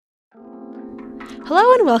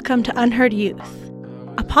Hello and welcome to Unheard Youth,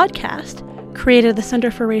 a podcast created at the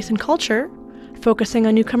Centre for Race and Culture, focusing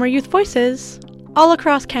on newcomer youth voices all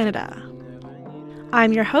across Canada.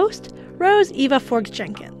 I'm your host, Rose Eva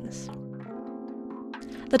Forbes-Jenkins.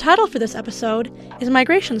 The title for this episode is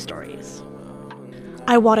Migration Stories.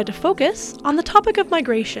 I wanted to focus on the topic of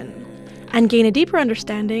migration and gain a deeper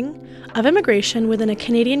understanding of immigration within a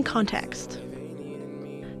Canadian context.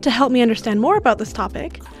 To help me understand more about this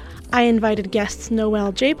topic, I invited guests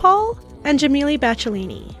Noelle J. Paul and Jamili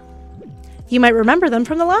Bacciolini. You might remember them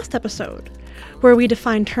from the last episode, where we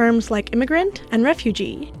defined terms like immigrant and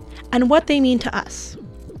refugee and what they mean to us.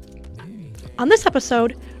 On this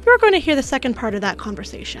episode, you're going to hear the second part of that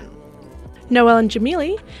conversation. Noelle and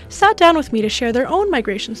Jamili sat down with me to share their own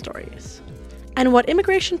migration stories and what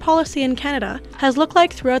immigration policy in Canada has looked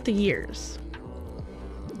like throughout the years.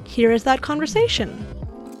 Here is that conversation.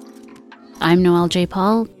 I'm Noelle J.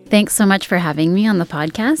 Paul. Thanks so much for having me on the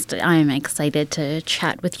podcast. I'm excited to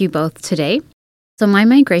chat with you both today. So my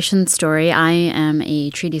migration story, I am a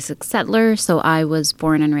Treaty 6 settler, so I was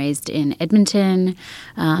born and raised in Edmonton,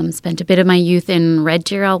 spent a bit of my youth in Red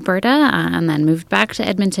Deer, Alberta, and then moved back to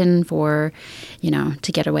Edmonton for,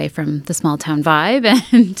 to get away from the small town vibe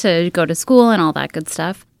and to go to school and all that good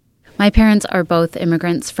stuff. My parents are both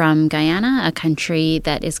immigrants from Guyana, a country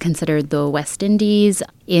that is considered the West Indies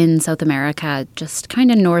in South America, just kind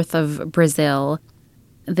of north of Brazil.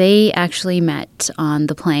 They actually met on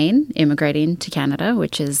the plane immigrating to Canada,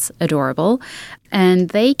 which is adorable. And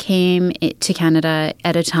they came to Canada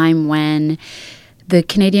at a time when the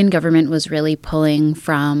Canadian government was really pulling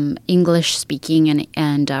from English-speaking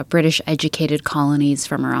and British-educated colonies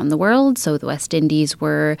from around the world. So the West Indies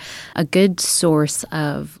were a good source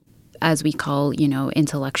of, as we call,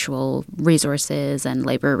 intellectual resources and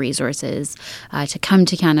labor resources to come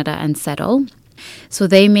to Canada and settle. So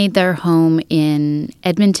they made their home in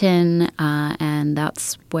Edmonton, and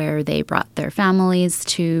that's where they brought their families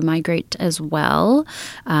to migrate as well,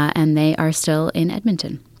 and they are still in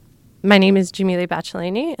Edmonton. My name is Jamili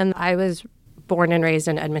Bacciolini, and I was born and raised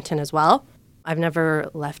in Edmonton as well. I've never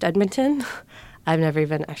left Edmonton. I've never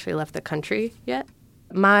even actually left the country yet.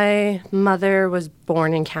 My mother was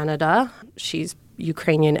born in Canada. She's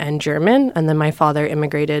Ukrainian and German, and then my father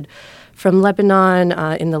immigrated from Lebanon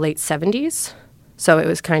in the late 70s. So it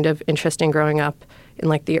was kind of interesting growing up in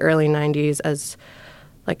the early 90s as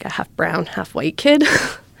a half brown, half white kid.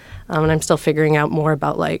 And I'm still figuring out more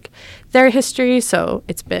about their history. So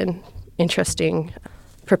it's been interesting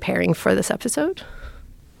preparing for this episode.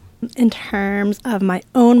 In terms of my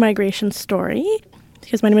own migration story,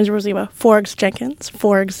 because my name is Rose Eva Forbes-Jenkins.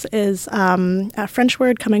 Forbes is a French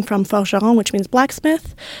word coming from forgeron, which means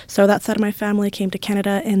blacksmith. So that side of my family came to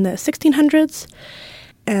Canada in the 1600s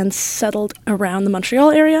and settled around the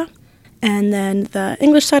Montreal area. And then the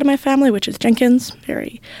English side of my family, which is Jenkins,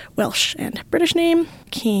 very Welsh and British name,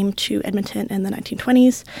 came to Edmonton in the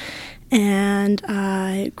 1920s. And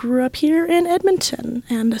I grew up here in Edmonton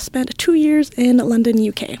and spent 2 years in London,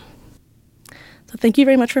 UK. So thank you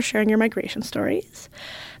very much for sharing your migration stories.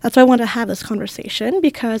 That's why I wanted to have this conversation,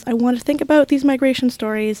 because I want to think about these migration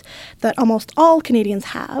stories that almost all Canadians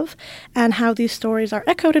have and how these stories are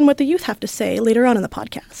echoed in what the youth have to say later on in the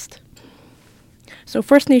podcast. So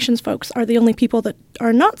First Nations folks are the only people that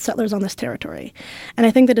are not settlers on this territory. And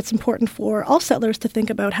I think that it's important for all settlers to think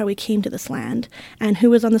about how we came to this land and who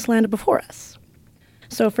was on this land before us.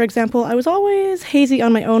 So, for example, I was always hazy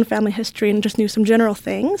on my own family history and just knew some general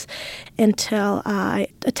things until I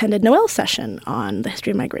attended Noelle's session on the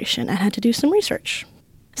history of migration and had to do some research.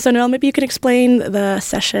 So, Noelle, maybe you could explain the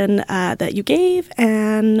session that you gave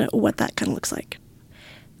and what that kind of looks like.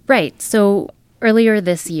 Right. So earlier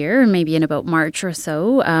this year, maybe in about March or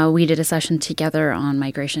so, we did a session together on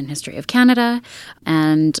migration history of Canada,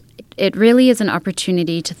 and it really is an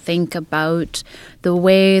opportunity to think about the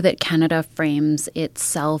way that Canada frames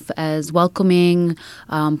itself as welcoming,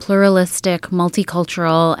 pluralistic,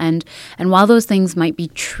 multicultural, and while those things might be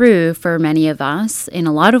true for many of us in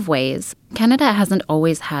a lot of ways, Canada hasn't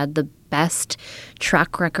always had the best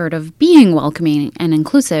track record of being welcoming and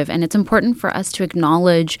inclusive. And it's important for us to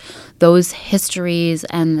acknowledge those histories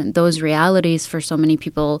and those realities for so many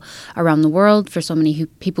people around the world, for so many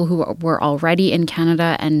people who were already in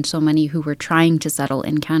Canada and so many who were trying to settle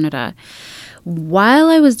in Canada. While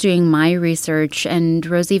I was doing my research, and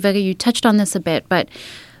Rose Eva, you touched on this a bit, but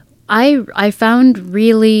I found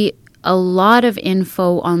really a lot of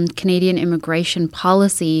info on Canadian immigration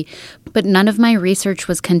policy but none of my research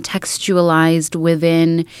was contextualized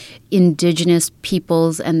within Indigenous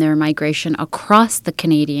peoples and their migration across the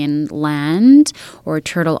Canadian land, or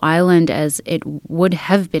Turtle Island as it would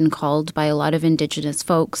have been called by a lot of Indigenous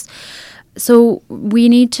folks. So we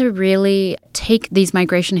need to really take these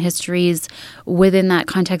migration histories within that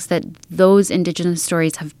context, that those Indigenous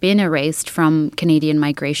stories have been erased from Canadian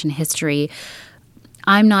migration history.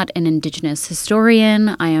 I'm not an Indigenous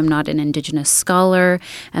historian, I am not an Indigenous scholar,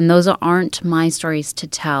 and those aren't my stories to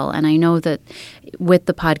tell. And I know that with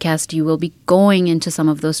the podcast you will be going into some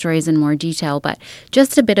of those stories in more detail, but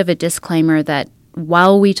just a bit of a disclaimer that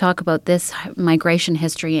while we talk about this migration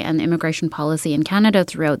history and immigration policy in Canada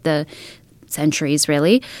throughout the centuries,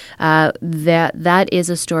 really, that is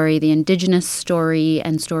a story, the Indigenous story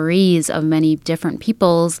and stories of many different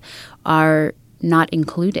peoples are not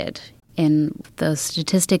included in the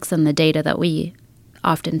statistics and the data that we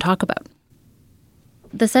often talk about.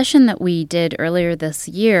 The session that we did earlier this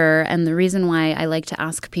year, and the reason why I like to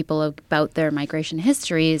ask people about their migration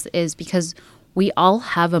histories, is because we all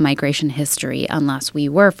have a migration history unless we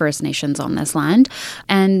were First Nations on this land.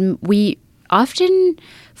 And we often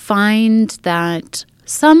find that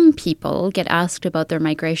some people get asked about their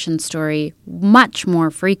migration story much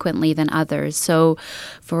more frequently than others. So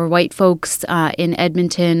for white folks in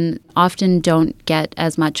Edmonton, often don't get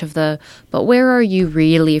as much of the, but where are you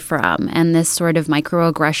really from? And this sort of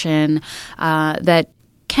microaggression that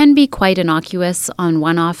can be quite innocuous on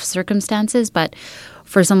one-off circumstances. But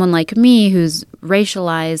for someone like me who's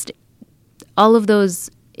racialized, all of those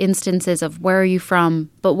instances of where are you from,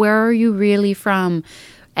 but where are you really from?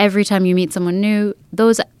 Every time you meet someone new,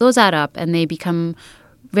 those add up and they become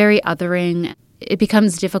very othering. It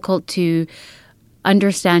becomes difficult to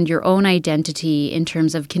understand your own identity in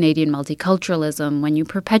terms of Canadian multiculturalism when you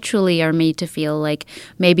perpetually are made to feel like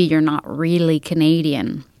maybe you're not really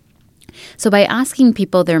Canadian. So by asking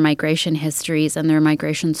people their migration histories and their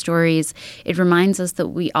migration stories, it reminds us that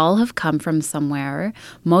we all have come from somewhere.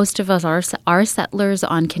 Most of us are settlers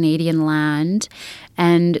on Canadian land,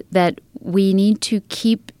 and that we need to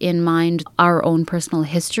keep in mind our own personal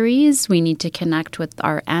histories. We need to connect with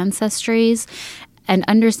our ancestries and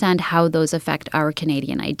understand how those affect our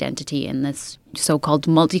Canadian identity in this so-called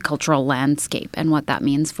multicultural landscape and what that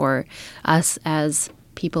means for us as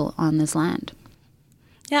people on this land.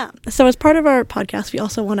 Yeah. So as part of our podcast, we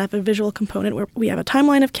also want to have a visual component where we have a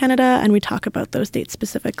timeline of Canada and we talk about those dates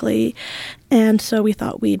specifically. And so we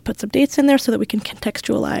thought we'd put some dates in there so that we can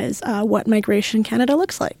contextualize what Migration Canada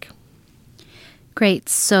looks like. Great.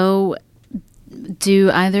 So do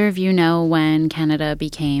either of you know when Canada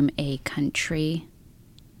became a country?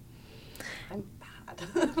 I'm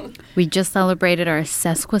bad. We just celebrated our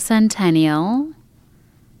sesquicentennial.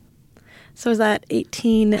 So is that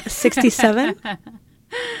 1867?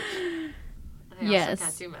 Yes,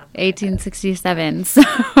 1867. So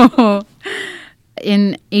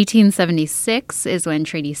in 1876 is when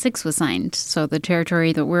Treaty 6 was signed. So the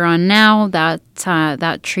territory that we're on now,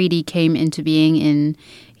 that treaty came into being in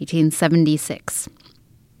 1876.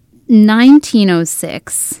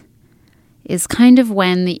 1906 is kind of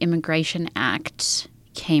when the Immigration Act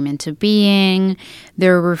came into being.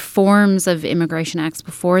 There were forms of immigration acts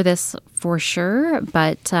before this for sure,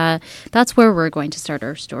 but that's where we're going to start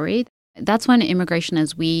our story. That's when immigration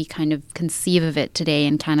as we kind of conceive of it today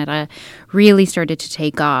in Canada really started to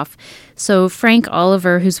take off. So Frank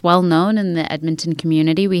Oliver, who's well known in the Edmonton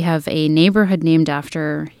community, we have a neighborhood named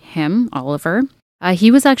after him, Oliver.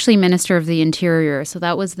 He was actually Minister of the Interior, so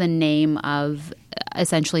that was the name of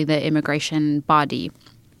essentially the immigration body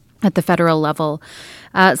at the federal level.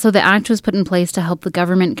 So the act was put in place to help the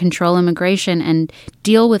government control immigration and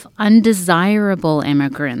deal with undesirable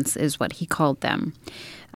immigrants, is what he called them.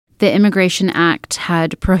 The Immigration Act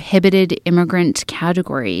had prohibited immigrant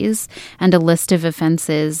categories and a list of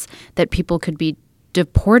offenses that people could be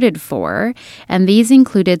deported for, and these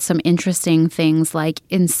included some interesting things like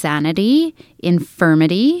insanity,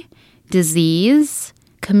 infirmity, disease,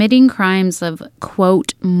 committing crimes of,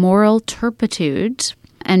 quote, moral turpitude,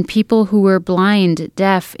 and people who were blind,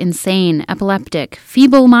 deaf, insane, epileptic,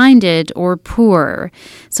 feeble-minded, or poor.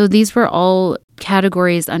 So these were all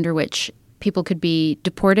categories under which people could be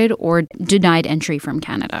deported or denied entry from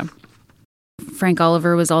Canada. Frank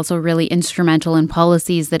Oliver was also really instrumental in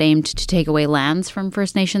policies that aimed to take away lands from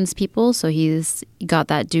First Nations people, so he got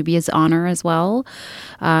that dubious honor as well.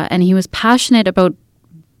 And he was passionate about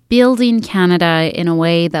building Canada in a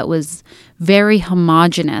way that was very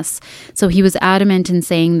homogenous. So he was adamant in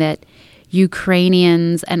saying that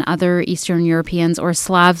Ukrainians and other Eastern Europeans, or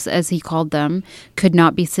Slavs as he called them, could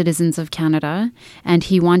not be citizens of Canada. And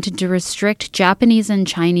he wanted to restrict Japanese and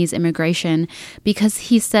Chinese immigration because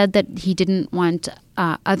he said that he didn't want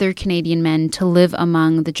other Canadian men to live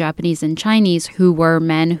among the Japanese and Chinese who were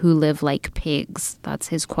men who live like pigs. That's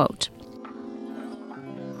his quote.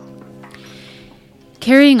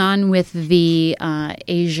 Carrying on with the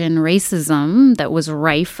Asian racism that was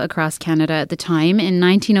rife across Canada at the time, in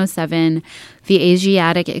 1907, the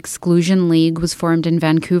Asiatic Exclusion League was formed in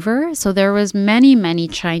Vancouver. So there was many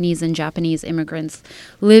Chinese and Japanese immigrants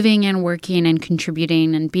living and working and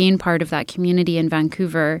contributing and being part of that community in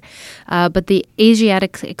Vancouver. But the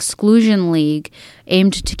Asiatic Exclusion League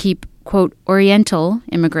aimed to keep, quote, Oriental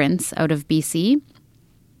immigrants out of BC.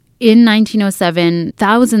 In 1907,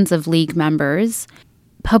 thousands of League members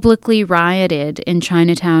publicly rioted in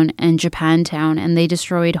Chinatown and Japantown, and they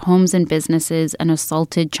destroyed homes and businesses and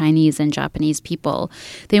assaulted Chinese and Japanese people.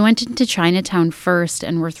 They went into Chinatown first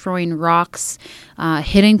and were throwing rocks,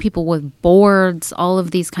 hitting people with boards, all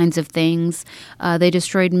of these kinds of things. They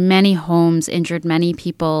destroyed many homes, injured many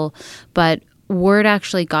people, but word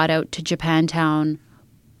actually got out to Japantown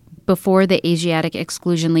before the Asiatic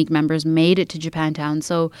Exclusion League members made it to Japantown.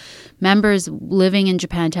 So members living in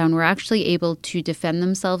Japantown were actually able to defend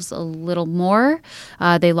themselves a little more.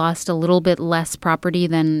 They lost a little bit less property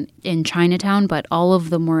than in Chinatown, but all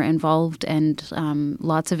of them were involved, and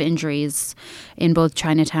lots of injuries in both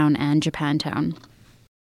Chinatown and Japantown.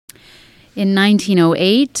 In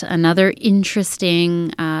 1908, another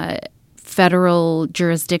interesting federal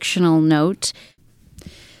jurisdictional note.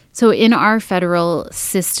 So in our federal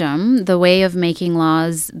system, the way of making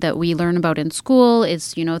laws that we learn about in school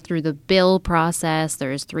is, through the bill process.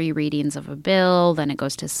 There's 3 readings of a bill, then it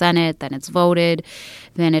goes to Senate, then it's voted,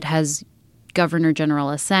 then it has Governor General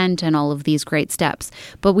assent and all of these great steps.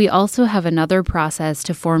 But we also have another process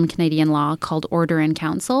to form Canadian law called Order in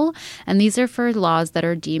Council. And these are for laws that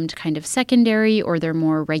are deemed kind of secondary, or they're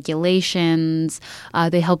more regulations.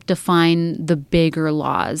 They help define the bigger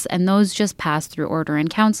laws. And those just pass through Order in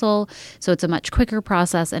Council. So it's a much quicker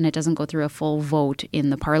process, and it doesn't go through a full vote in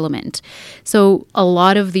the Parliament. So a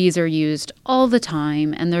lot of these are used all the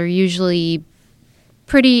time, and they're usually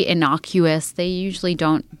pretty innocuous. They usually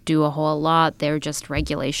don't do a whole lot. They're just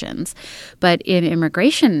regulations. But in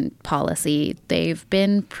immigration policy, they've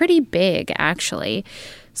been pretty big, actually.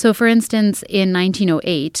 So, for instance, in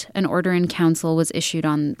 1908, an Order in Council was issued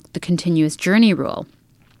on the continuous journey rule.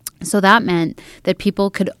 So that meant that people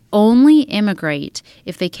could only immigrate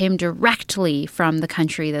if they came directly from the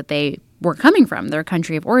country that they were coming from, their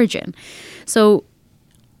country of origin. So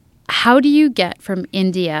how do you get from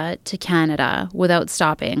India to Canada without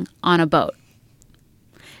stopping on a boat?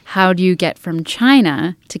 How do you get from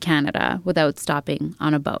China to Canada without stopping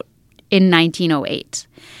on a boat in 1908?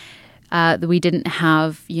 We didn't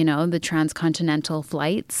have, the transcontinental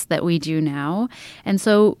flights that we do now. And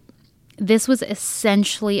so this was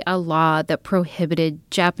essentially a law that prohibited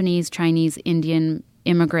Japanese, Chinese, Indian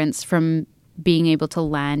immigrants from being able to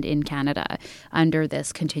land in Canada under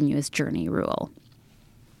this continuous journey rule.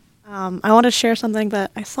 I want to share something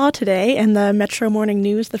that I saw today in the Metro Morning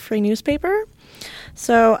News, the free newspaper.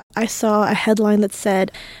 So I saw a headline that said,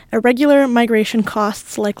 irregular migration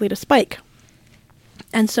costs likely to spike.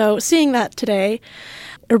 And so seeing that today,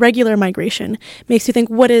 irregular migration, makes you think,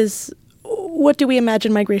 what do we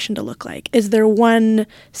imagine migration to look like? Is there one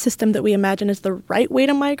system that we imagine is the right way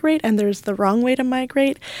to migrate and there's the wrong way to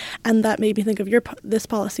migrate? And that made me think of this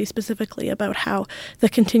policy specifically about how the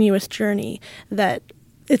continuous journey, that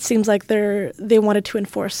it seems like they wanted to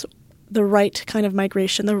enforce the right kind of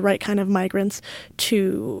migration, the right kind of migrants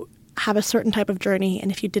to have a certain type of journey.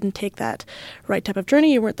 And if you didn't take that right type of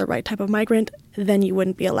journey, you weren't the right type of migrant, then you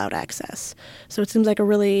wouldn't be allowed access. So it seems like a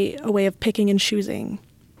way of picking and choosing.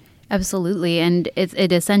 Absolutely. And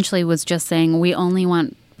it essentially was just saying we only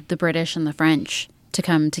want the British and the French to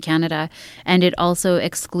come to Canada. And it also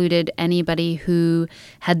excluded anybody who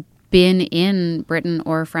had been in Britain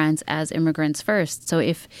or France as immigrants first. So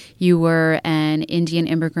if you were an Indian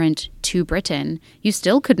immigrant to Britain, you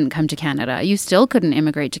still couldn't come to Canada. You still couldn't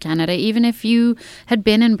immigrate to Canada, even if you had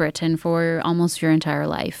been in Britain for almost your entire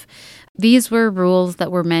life. These were rules that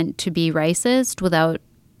were meant to be racist without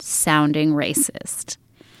sounding racist.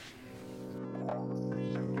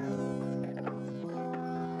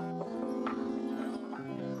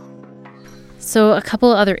 So a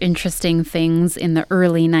couple other interesting things in the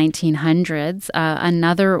early 1900s.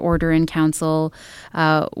 Another Order in Council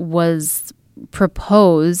was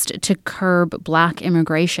proposed to curb black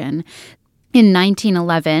immigration. In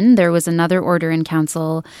 1911, there was another Order in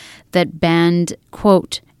Council that banned,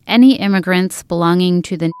 quote, any immigrants belonging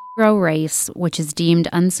to the Negro race which is deemed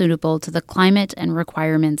unsuitable to the climate and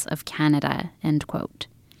requirements of Canada, end quote.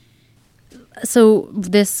 So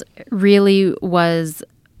this really was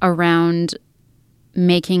around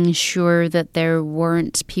making sure that there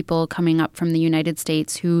weren't people coming up from the United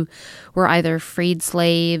States who were either freed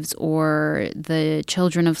slaves or the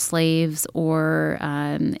children of slaves or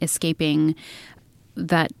escaping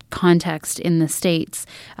that context in the States.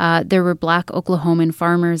 There were Black Oklahoman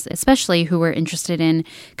farmers, especially, who were interested in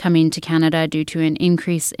coming to Canada due to an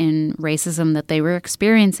increase in racism that they were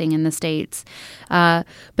experiencing in the States. But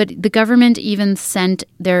the government even sent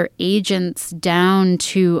their agents down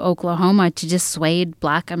to Oklahoma to dissuade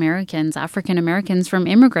Black Americans, African Americans, from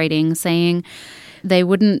immigrating, saying they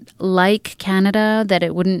wouldn't like Canada, that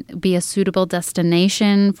it wouldn't be a suitable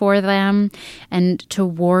destination for them, and to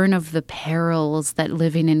warn of the perils that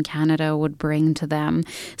living in Canada would bring to them.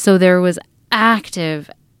 So there was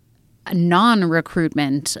active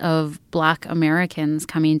non-recruitment of Black Americans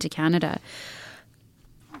coming to Canada.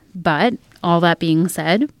 But all that being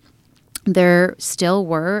said, there still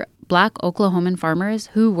were Black Oklahoman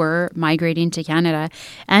farmers who were migrating to Canada,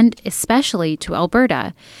 and especially to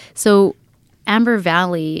Alberta. So Amber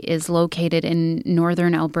Valley is located in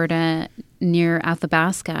northern Alberta near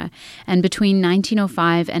Athabasca, and between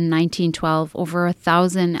 1905 and 1912, over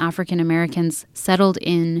 1,000 African Americans settled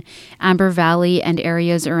in Amber Valley and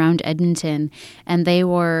areas around Edmonton, and they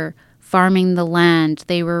were farming the land,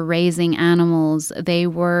 they were raising animals, they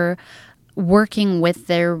were working with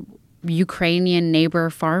their Ukrainian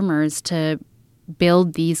neighbor farmers to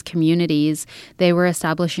build these communities. They were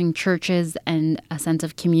establishing churches and a sense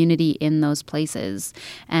of community in those places.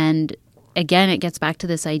 And again, it gets back to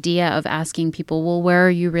this idea of asking people, well, where are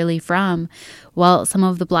you really from? Well, some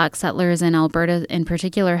of the Black settlers in Alberta in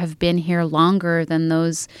particular have been here longer than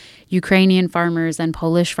those Ukrainian farmers and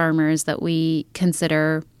Polish farmers that we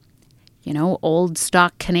consider, you know, old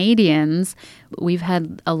stock Canadians. We've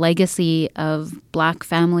had a legacy of Black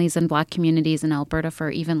families and Black communities in Alberta for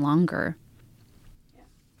even longer.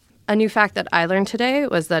 A new fact that I learned today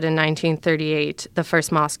was that in 1938, the first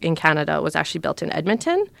mosque in Canada was actually built in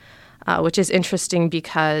Edmonton, which is interesting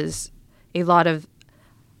because a lot of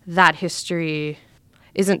that history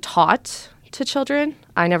isn't taught to children.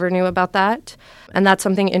 I never knew about that. And that's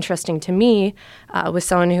something interesting to me with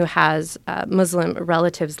someone who has Muslim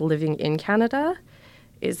relatives living in Canada,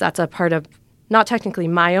 is that's a part of not technically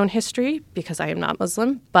my own history because I am not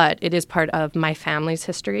Muslim, but it is part of my family's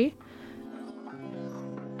history.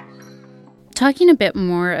 Talking a bit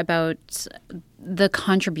more about the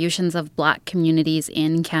contributions of Black communities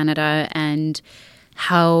in Canada and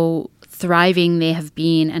how thriving they have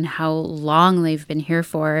been and how long they've been here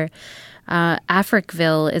for,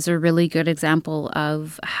 Africville is a really good example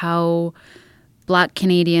of how Black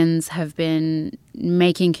Canadians have been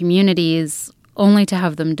making communities only to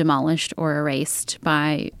have them demolished or erased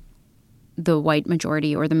by the white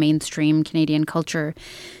majority or the mainstream Canadian culture.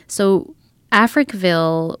 So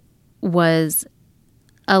Africville was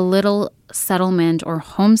a little settlement or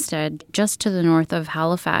homestead just to the north of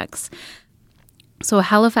Halifax. So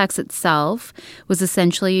Halifax itself was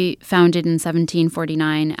essentially founded in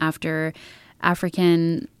 1749 after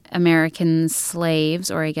African American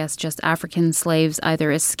slaves, or I guess just African slaves,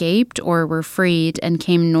 either escaped or were freed and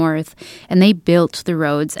came north, and they built the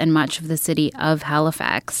roads and much of the city of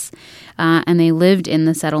Halifax, and they lived in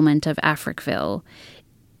the settlement of Africville.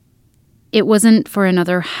 It wasn't for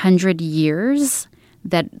another 100 years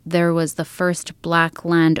that there was the first Black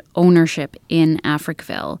land ownership in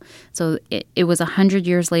Africville. So it was 100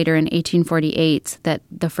 years later in 1848 that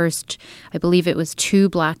the first, I believe it was 2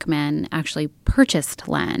 Black men actually purchased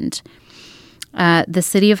land. The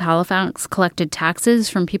city of Halifax collected taxes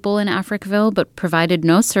from people in Africville, but provided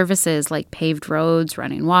no services like paved roads,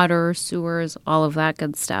 running water, sewers, all of that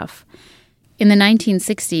good stuff. In the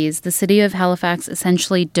 1960s, the city of Halifax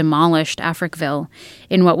essentially demolished Africville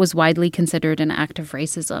in what was widely considered an act of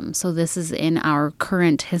racism. So this is in our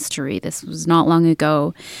current history. This was not long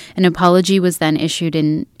ago. An apology was then issued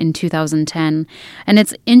in 2010. And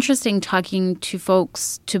it's interesting talking to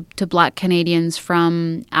folks, to Black Canadians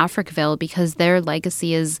from Africville, because their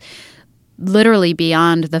legacy is literally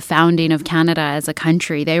beyond the founding of Canada as a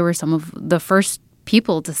country. They were some of the first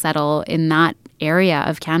people to settle in that area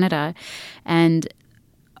of Canada. And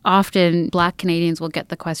often Black Canadians will get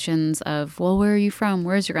the questions of, well, where are you from?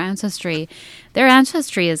 Where's your ancestry? Their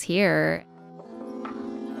ancestry is here.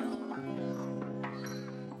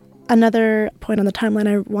 Another point on the timeline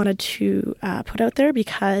I wanted to put out there,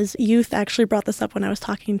 because youth actually brought this up when I was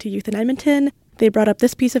talking to youth in Edmonton, they brought up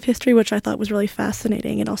this piece of history, which I thought was really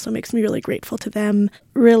fascinating. It also makes me really grateful to them,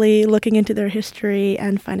 really looking into their history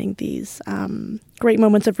and finding these great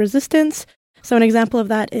moments of resistance. So an example of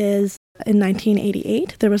that is in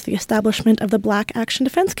 1988, there was the establishment of the Black Action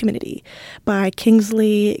Defense Committee by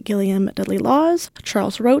Kingsley Gilliam Dudley Laws,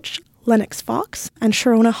 Charles Roach, Lennox Fox, and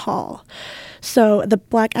Sharona Hall. So the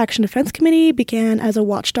Black Action Defense Committee began as a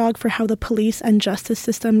watchdog for how the police and justice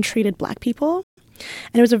system treated Black people.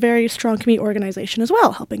 And it was a very strong community organization as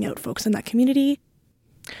well, helping out folks in that community.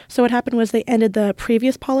 So what happened was they ended the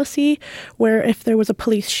previous policy where if there was a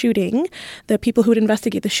police shooting, the people who would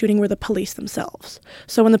investigate the shooting were the police themselves.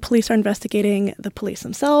 So when the police are investigating the police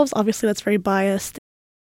themselves, obviously that's very biased.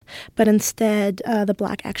 But instead, the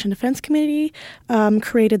Black Action Defense Committee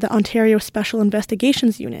created the Ontario Special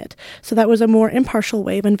Investigations Unit. So that was a more impartial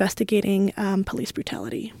way of investigating police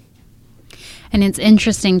brutality. And it's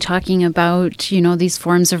interesting talking about, these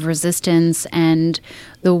forms of resistance and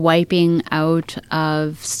the wiping out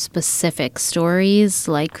of specific stories,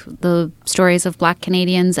 like the stories of Black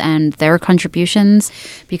Canadians and their contributions,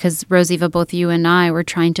 because Rose-Eva, both you and I were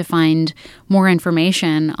trying to find more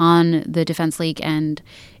information on the Defense League, and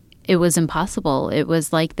it was impossible. It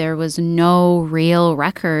was like there was no real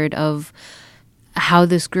record of how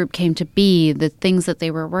this group came to be, the things that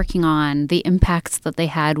they were working on, the impacts that they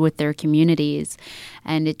had with their communities.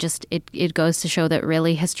 And it goes to show that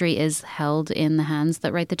really history is held in the hands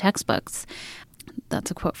that write the textbooks.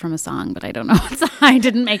 That's a quote from a song, but I don't know. I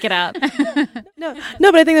didn't make it up. No,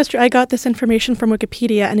 but I think that's true. I got this information from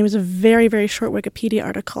Wikipedia, and it was a very, very short Wikipedia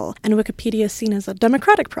article. And Wikipedia is seen as a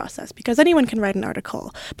democratic process because anyone can write an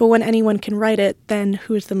article. But when anyone can write it, then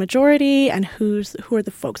who's the majority and who are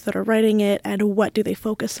the folks that are writing it and what do they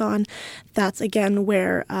focus on? That's, again,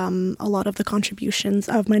 where a lot of the contributions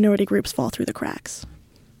of minority groups fall through the cracks.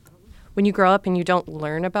 When you grow up and you don't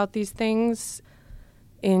learn about these things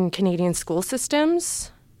in Canadian school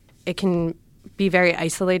systems, it can be very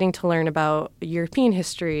isolating to learn about European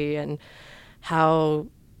history and how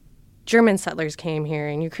German settlers came here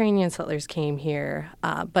and Ukrainian settlers came here,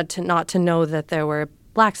 but not to know that there were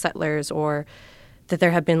Black settlers or that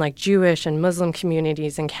there have been like Jewish and Muslim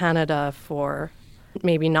communities in Canada for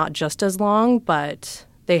maybe not just as long, but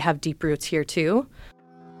they have deep roots here too.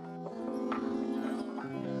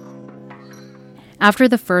 After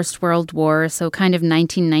the First World War, so kind of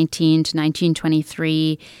 1919 to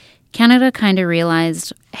 1923, Canada kind of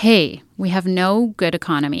realized, hey, we have no good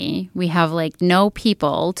economy. We have no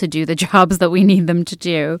people to do the jobs that we need them to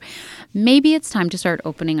do. Maybe it's time to start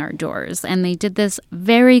opening our doors. And they did this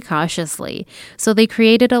very cautiously. So they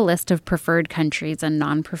created a list of preferred countries and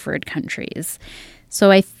non-preferred countries. So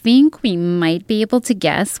I think we might be able to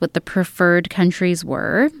guess what the preferred countries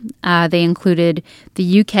were. They included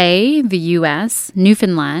the UK, the US,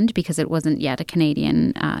 Newfoundland, because it wasn't yet a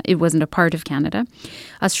Canadian, it wasn't a part of Canada,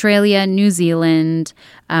 Australia, New Zealand,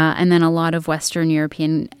 and then a lot of Western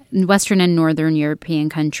and Northern European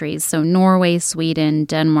countries. So Norway, Sweden,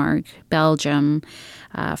 Denmark, Belgium,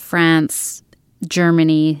 France,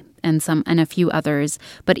 Germany, and a few others,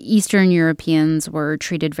 but Eastern Europeans were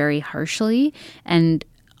treated very harshly, and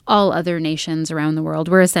all other nations around the world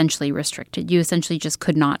were essentially restricted. You essentially just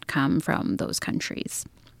could not come from those countries.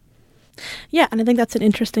 Yeah, and I think that's an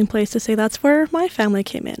interesting place to say that's where my family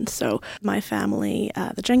came in. So my family,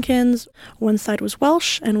 the Jenkins, one side was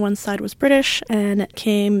Welsh and one side was British, and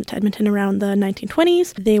came to Edmonton around the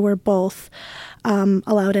 1920s. They were both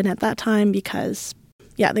allowed in at that time because,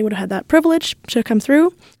 they would have had that privilege to come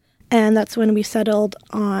through. And that's when we settled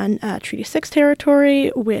on Treaty 6 territory,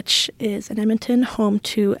 which is in Edmonton, home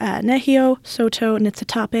to Nehio, Saulteaux,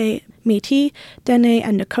 Niitsitapi, Métis, Dene,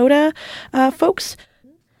 and Nakota folks.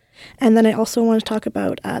 And then I also want to talk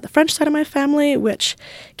about the French side of my family, which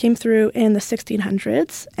came through in the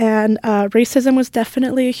 1600s. And racism was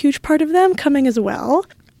definitely a huge part of them coming as well.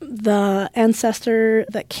 The ancestor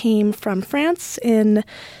that came from France in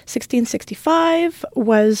 1665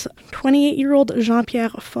 was 28-year-old Jean-Pierre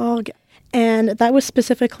Forgues, and that was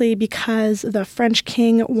specifically because the French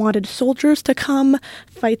king wanted soldiers to come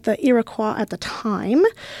fight the Iroquois at the time.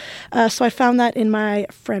 So I found that in my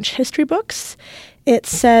French history books. It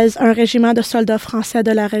says un régiment de soldats français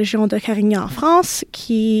de la région de Carignan en France,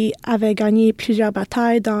 qui avait gagné plusieurs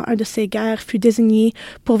batailles dans une de ces guerres, fut désigné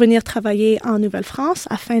pour venir travailler en Nouvelle-France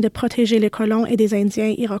afin de protéger les colons et des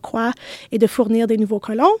Indiens iroquois et de fournir des nouveaux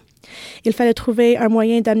colons. Il fallait trouver un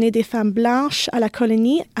moyen d'amener des femmes blanches à la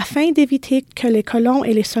colonie afin d'éviter que les colons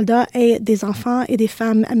et les soldats aient des enfants et des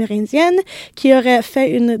femmes amérindiennes qui auraient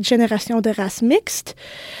fait une génération de race mixte.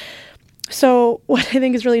 So what I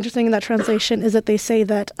think is really interesting in that translation is that they say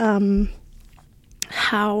that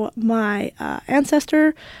how my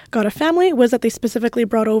ancestor got a family was that they specifically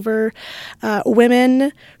brought over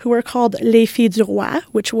women who were called les filles du roi,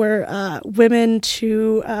 which were women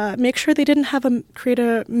to make sure they didn't create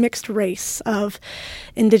a mixed race of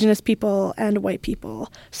indigenous people and white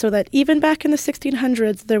people, so that even back in the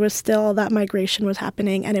 1600s, there was still that migration was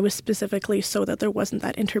happening, and it was specifically so that there wasn't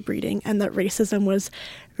that interbreeding and that racism was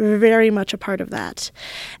very much a part of that.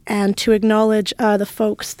 And to acknowledge the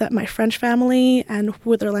folks that my French family and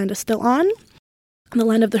who their land is still on the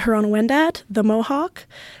land of the Huron-Wendat, the Mohawk,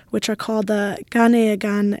 which are called the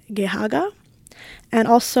Ganeagan-Gehaga, and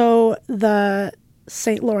also the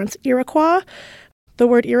St. Lawrence Iroquois. The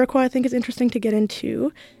word Iroquois, I think, is interesting to get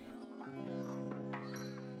into.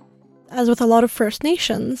 As with a lot of First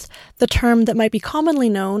Nations, the term that might be commonly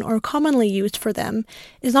known or commonly used for them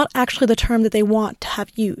is not actually the term that they want to have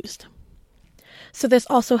used. So this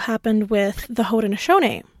also happened with the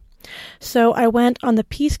Haudenosaunee. So I went on the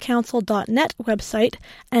peacecouncil.net website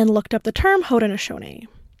and looked up the term Haudenosaunee.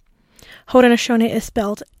 Haudenosaunee is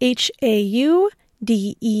spelled Haudenosaunee.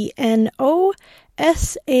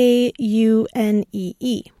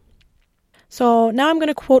 So now I'm going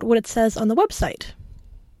to quote what it says on the website.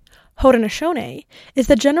 Haudenosaunee is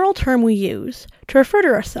the general term we use to refer to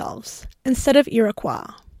ourselves instead of Iroquois.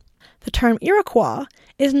 The term Iroquois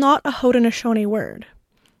is not a Haudenosaunee word.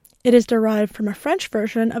 It is derived from a French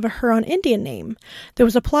version of a Huron Indian name that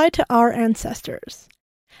was applied to our ancestors,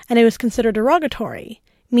 and it was considered derogatory,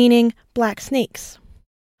 meaning black snakes.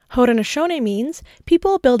 Haudenosaunee means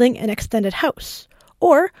people building an extended house,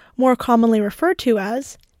 or more commonly referred to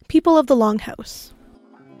as people of the longhouse.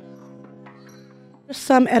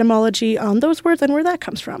 Some etymology on those words and where that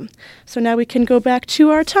comes from. So now we can go back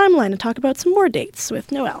to our timeline and talk about some more dates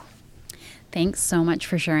with Noelle. Thanks so much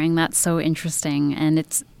for sharing. That's so interesting. And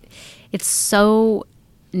it's so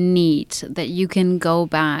neat that you can go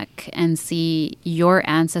back and see your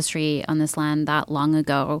ancestry on this land that long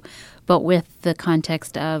ago, but with the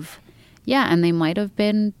context of, and they might have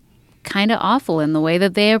been kind of awful in the way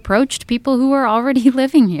that they approached people who were already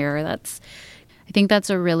living here. I think that's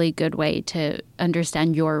a really good way to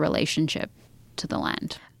understand your relationship to the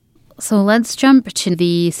land. So let's jump to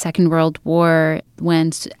the Second World War,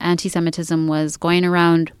 when anti-Semitism was going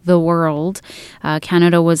around the world.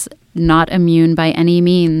 Canada was not immune by any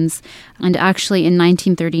means. And actually in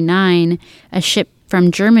 1939, a ship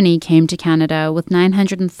from Germany came to Canada with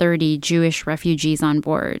 930 Jewish refugees on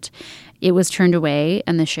board. It was turned away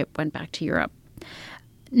and the ship went back to Europe.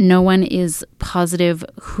 No one is positive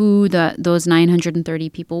who those 930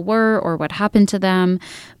 people were or what happened to them,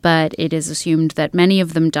 but it is assumed that many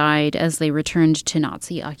of them died as they returned to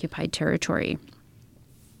Nazi-occupied territory.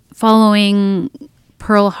 Following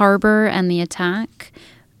Pearl Harbor and the attack,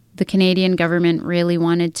 the Canadian government really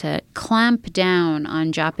wanted to clamp down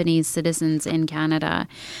on Japanese citizens in Canada.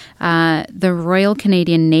 The Royal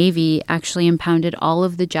Canadian Navy actually impounded all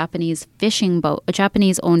of the Japanese-owned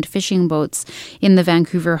fishing boats in the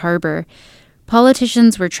Vancouver Harbor.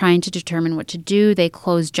 Politicians were trying to determine what to do. They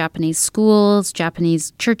closed Japanese schools,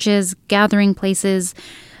 Japanese churches, gathering places.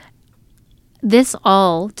 This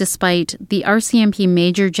all despite the RCMP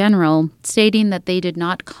Major General stating that they did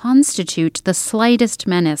not constitute the slightest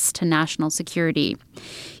menace to national security.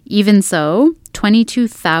 Even so,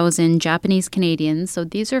 22,000 Japanese Canadians, so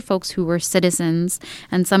these are folks who were citizens,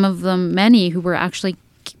 and some of them, many who were actually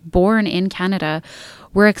born in Canada,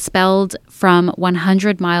 were expelled from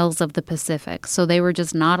 100 miles of the Pacific. So they were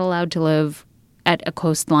just not allowed to live at a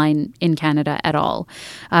coastline in Canada at all.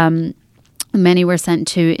 Many were sent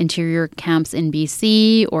to interior camps in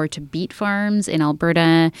BC or to beet farms in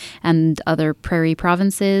Alberta and other prairie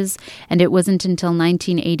provinces. And it wasn't until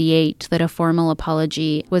 1988 that a formal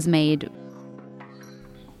apology was made.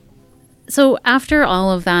 So after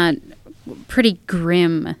all of that pretty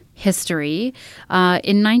grim history,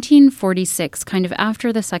 in 1946, kind of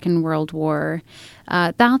after the Second World War,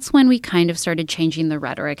 that's when we kind of started changing the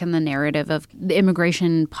rhetoric and the narrative of the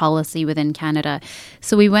immigration policy within Canada.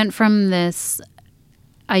 So we went from this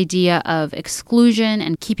idea of exclusion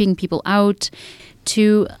and keeping people out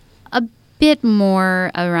to a bit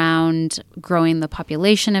more around growing the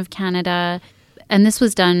population of Canada. And this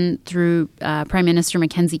was done through Prime Minister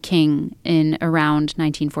Mackenzie King in around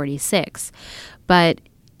 1946. But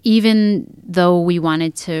even though we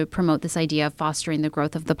wanted to promote this idea of fostering the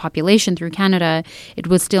growth of the population through Canada, it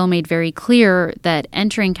was still made very clear that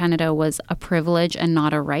entering Canada was a privilege and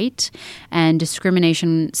not a right, and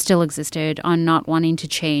discrimination still existed on not wanting to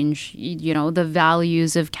change, the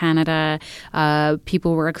values of Canada.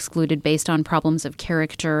 People were excluded based on problems of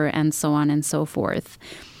character and so on and so forth.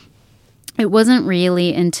 It wasn't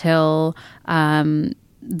really until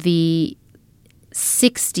the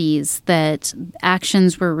 60s that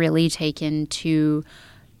actions were really taken to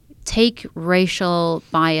take racial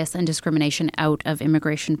bias and discrimination out of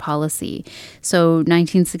immigration policy. So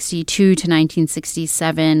 1962 to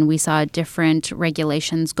 1967, we saw different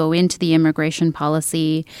regulations go into the immigration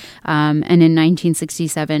policy. And in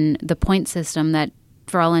 1967, the point system that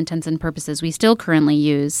for all intents and purposes we still currently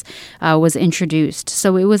use was introduced.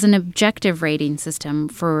 So it was an objective rating system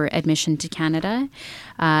for admission to Canada,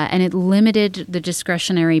 and it limited the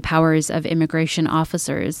discretionary powers of immigration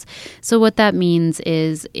officers. So what that means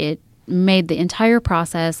is it made the entire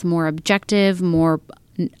process more objective, more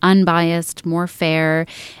unbiased, more fair,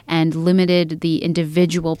 and limited the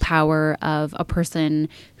individual power of a person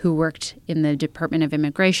who worked in the Department of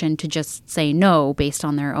Immigration to just say no based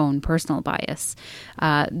on their own personal bias.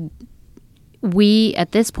 We,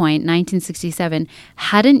 at this point, 1967,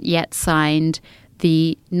 hadn't yet signed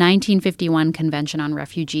the 1951 Convention on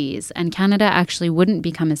Refugees, and Canada actually wouldn't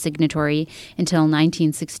become a signatory until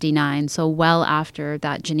 1969, so well after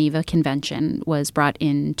that Geneva Convention was brought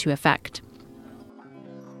into effect.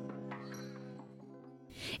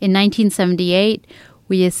 In 1978,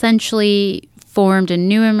 we essentially formed a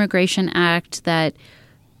new Immigration Act that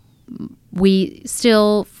we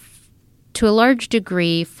still, to a large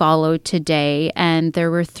degree, follow today. And there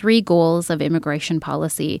were three goals of immigration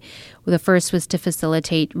policy. The first was to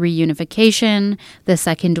facilitate reunification. The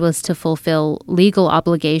second was to fulfill legal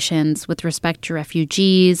obligations with respect to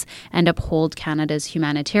refugees and uphold Canada's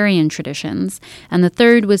humanitarian traditions. And the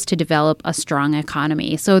third was to develop a strong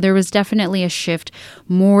economy. So there was definitely a shift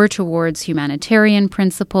more towards humanitarian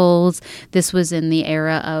principles. This was in the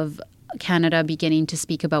era of Canada beginning to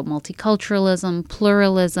speak about multiculturalism,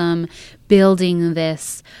 pluralism, building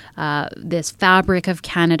this fabric of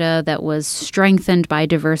Canada that was strengthened by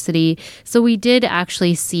diversity. So we did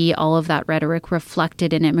actually see all of that rhetoric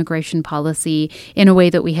reflected in immigration policy in a way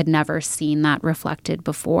that we had never seen that reflected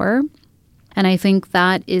before. And I think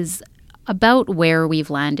that is about where we've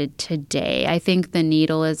landed today. I think the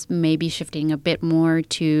needle is maybe shifting a bit more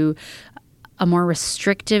to a more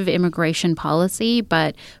restrictive immigration policy,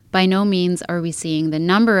 but by no means are we seeing the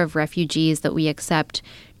number of refugees that we accept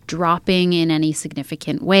dropping in any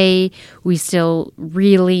significant way. We still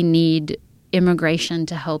really need immigration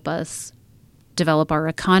to help us develop our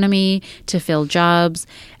economy, to fill jobs,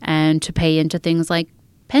 and to pay into things like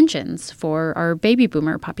pensions for our baby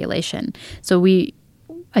boomer population. So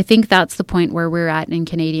I think that's the point where we're at in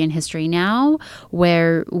Canadian history now,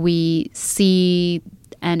 where we see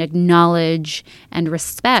and acknowledge and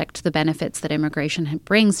respect the benefits that immigration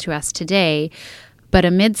brings to us today. But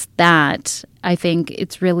amidst that, I think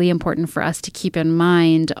it's really important for us to keep in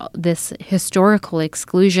mind this historical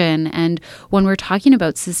exclusion. And when we're talking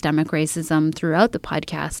about systemic racism throughout the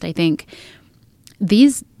podcast, I think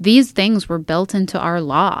these things were built into our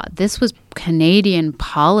law. This was Canadian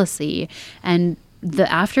policy, and the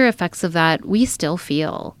after effects of that we still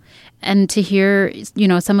feel. And to hear,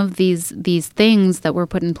 some of these things that were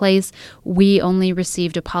put in place, we only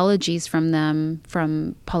received apologies from them,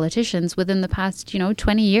 from politicians, within the past,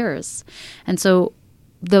 20 years. And so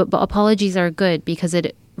the apologies are good because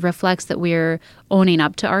it reflects that we're owning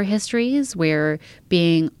up to our histories, we're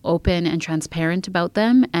being open and transparent about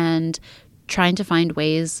them, and trying to find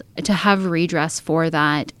ways to have redress for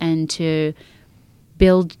that and to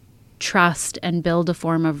build trust and build a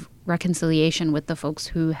form of reconciliation with the folks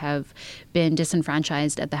who have been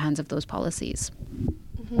disenfranchised at the hands of those policies.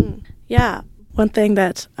 Mm-hmm. Yeah. One thing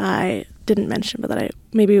that I didn't mention, but that I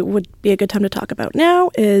maybe would be a good time to talk about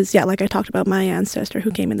now is, like I talked about, my ancestor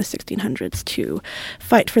who came in the 1600s to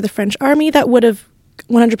fight for the French army that would have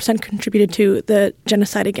 100% contributed to the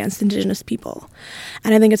genocide against Indigenous people.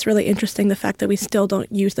 And I think it's really interesting the fact that we still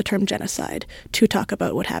don't use the term genocide to talk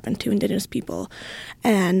about what happened to Indigenous people.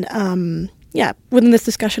 And within this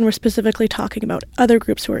discussion, we're specifically talking about other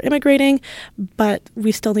groups who are immigrating, but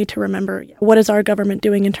we still need to remember, what is our government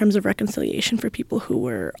doing in terms of reconciliation for people who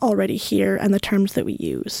were already here and the terms that we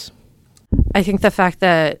use? I think the fact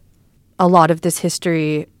that a lot of this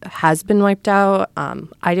history has been wiped out.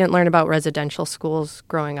 I didn't learn about residential schools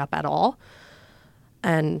growing up at all.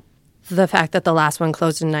 And the fact that the last one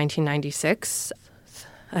closed in 1996,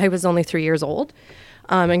 I was only 3 years old.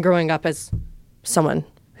 And growing up as someone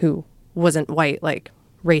who wasn't white,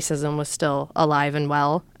 racism was still alive and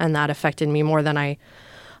well, and that affected me more than I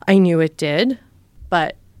knew it did.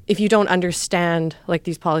 But if you don't understand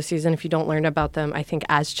these policies and if you don't learn about them, I think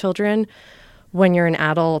as children, when you're an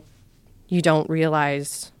adult, you don't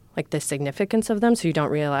realize the significance of them, so you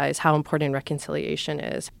don't realize how important reconciliation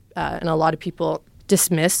is. And a lot of people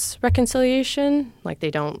dismiss reconciliation, like they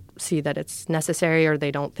don't see that it's necessary, or they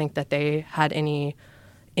don't think that they had any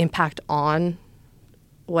impact on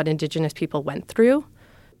what Indigenous people went through,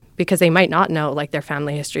 because they might not know like their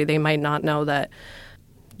family history. They might not know that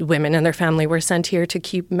women in their family were sent here to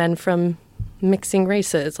keep men from mixing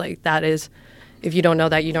races. Like that is, if you don't know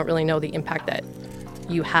that, you don't really know the impact that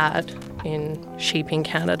you had in shaping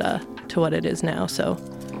Canada to what it is now. So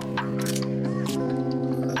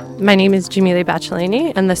my name is Jamile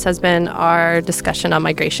Bachelini, and this has been our discussion on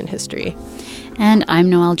migration history. And I'm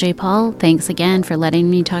Noelle J. Paul. Thanks again for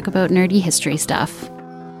letting me talk about nerdy history stuff.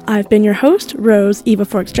 I've been your host, Rose Eva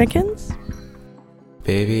Forks Jenkins.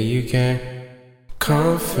 Baby, you can't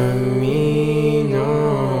comfort me,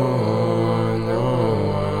 no, no.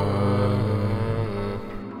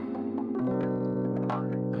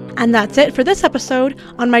 And that's it for this episode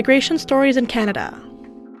on migration stories in Canada.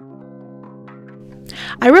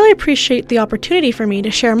 I really appreciate the opportunity for me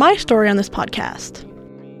to share my story on this podcast.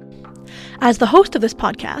 As the host of this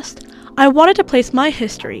podcast, I wanted to place my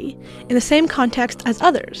history in the same context as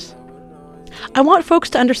others. I want folks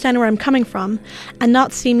to understand where I'm coming from and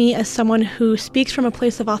not see me as someone who speaks from a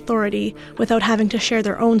place of authority without having to share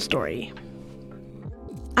their own story.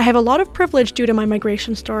 I have a lot of privilege due to my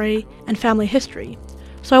migration story and family history,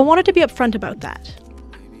 so I wanted to be upfront about that.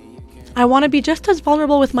 I want to be just as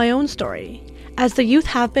vulnerable with my own story as the youth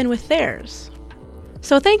have been with theirs.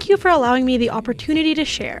 So thank you for allowing me the opportunity to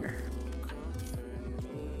share.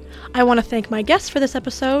 I want to thank my guests for this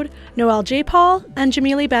episode, Noelle J. Paul and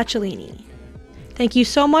Jamile Bachelini. Thank you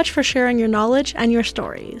so much for sharing your knowledge and your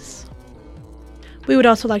stories. We would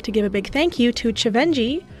also like to give a big thank you to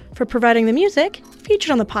Chivenji for providing the music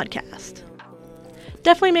featured on the podcast.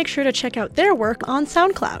 Definitely make sure to check out their work on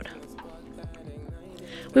SoundCloud.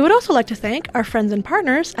 We would also like to thank our friends and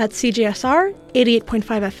partners at CJSR 88.5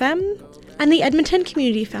 FM and the Edmonton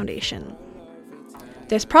Community Foundation.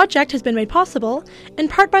 This project has been made possible in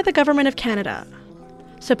part by the Government of Canada.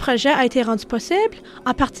 Ce projet a été rendu possible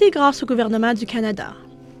en partie grâce au gouvernement du Canada.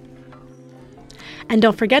 And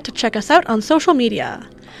don't forget to check us out on social media.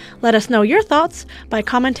 Let us know your thoughts by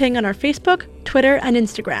commenting on our Facebook, Twitter, and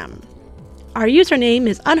Instagram. Our username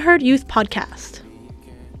is Unheard Youth Podcast.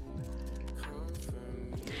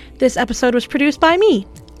 This episode was produced by me,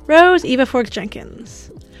 Rose Eva Forks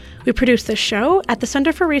Jenkins. We produced this show at the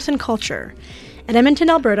Centre for Race and Culture in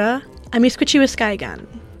Edmonton, Alberta, Amiskwichiwiskaigan.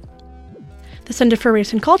 The Centre for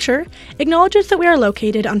Race and Culture acknowledges that we are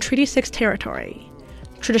located on Treaty 6 territory,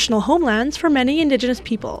 traditional homelands for many Indigenous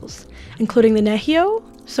peoples, including the Nehio,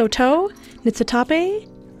 Saulteaux, Niitsitapi,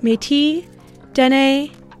 Métis,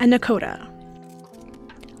 Dene, and Nakota.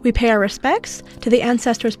 We pay our respects to the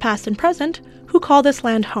ancestors past and present who call this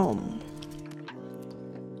land home.